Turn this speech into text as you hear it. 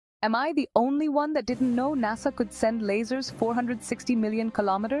Am I the only one that didn't know NASA could send lasers 460 million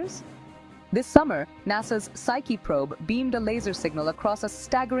kilometers? This summer, NASA's Psyche probe beamed a laser signal across a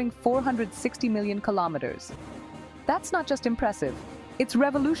staggering 460 million kilometers. That's not just impressive, it's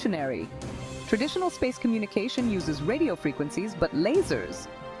revolutionary. Traditional space communication uses radio frequencies, but lasers,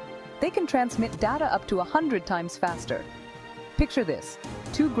 they can transmit data up to 100 times faster. Picture this: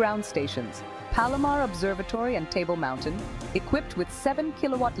 two ground stations, Palomar Observatory and Table Mountain, equipped with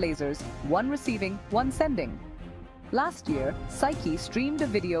 7-kilowatt lasers, one receiving, one sending. Last year, Psyche streamed a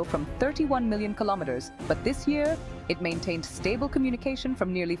video from 31 million kilometers, but this year, it maintained stable communication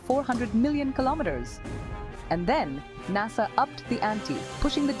from nearly 400 million kilometers. And then, NASA upped the ante,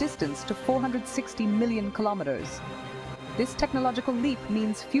 pushing the distance to 460 million kilometers. This technological leap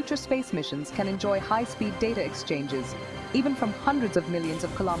means future space missions can enjoy high-speed data exchanges, even from hundreds of millions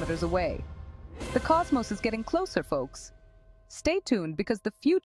of kilometers away. The cosmos is getting closer, folks. Stay tuned because the future